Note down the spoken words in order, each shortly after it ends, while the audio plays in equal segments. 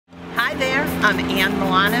I'm Ann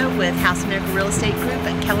Milano with House America Real Estate Group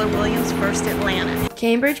at Keller Williams First Atlanta.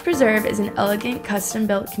 Cambridge Preserve is an elegant,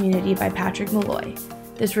 custom-built community by Patrick Malloy.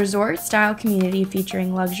 This resort-style community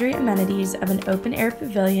featuring luxury amenities of an open-air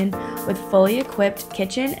pavilion with fully equipped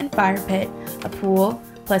kitchen and fire pit, a pool,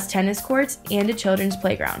 plus tennis courts and a children's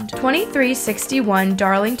playground. 2361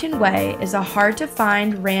 Darlington Way is a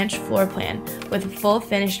hard-to-find ranch floor plan with a full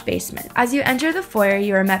finished basement. As you enter the foyer,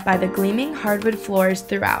 you are met by the gleaming hardwood floors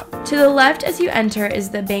throughout. To the left as you enter is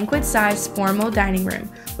the banquet-sized formal dining room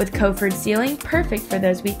with coffered ceiling, perfect for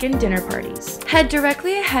those weekend dinner parties. Head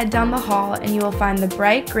directly ahead down the hall and you will find the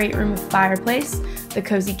bright great room with fireplace, the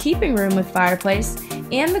cozy keeping room with fireplace,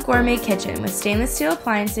 and the gourmet kitchen with stainless steel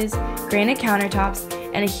appliances, granite countertops,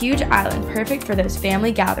 and a huge island perfect for those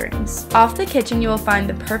family gatherings. Off the kitchen, you will find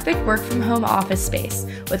the perfect work-from-home office space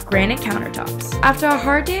with granite countertops. After a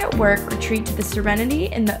hard day at work, retreat to the serenity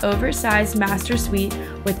in the oversized master suite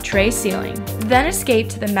with tray ceiling. Then escape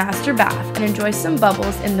to the master bath and enjoy some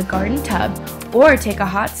bubbles in the garden tub or take a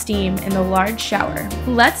hot steam in the large shower.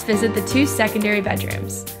 Let's visit the two secondary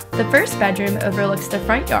bedrooms. The first bedroom overlooks the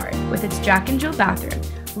front yard with its Jack and Jill bathroom,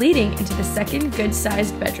 leading into the second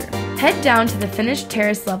good-sized bedroom. Head down to the finished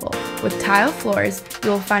terrace level. With tile floors, you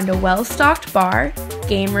will find a well-stocked bar,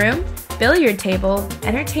 game room, billiard table,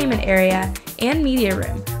 entertainment area, and media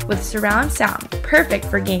room with surround sound, perfect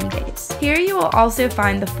for game days. Here you will also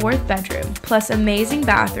find the fourth bedroom, plus amazing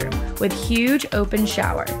bathroom with huge open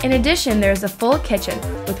shower. In addition, there is a full kitchen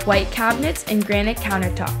with white cabinets and granite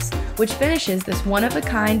countertops, which finishes this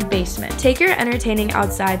one-of-a-kind basement. Take your entertaining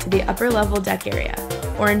outside to the upper level deck area,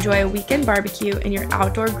 or enjoy a weekend barbecue in your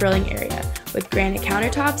outdoor grilling area with granite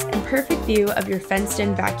countertops and perfect view of your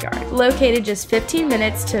fenced-in backyard. Located just 15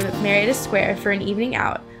 minutes to Marietta Square for an evening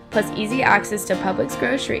out, plus easy access to Publix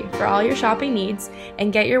grocery for all your shopping needs,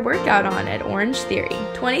 and get your workout on at Orange Theory.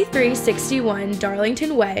 2361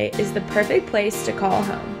 Darlington Way is the perfect place to call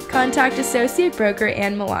home. Contact Associate Broker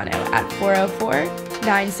Ann Milano at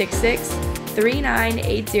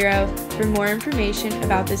 404-966-3980 for more information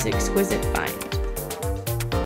about this exquisite find.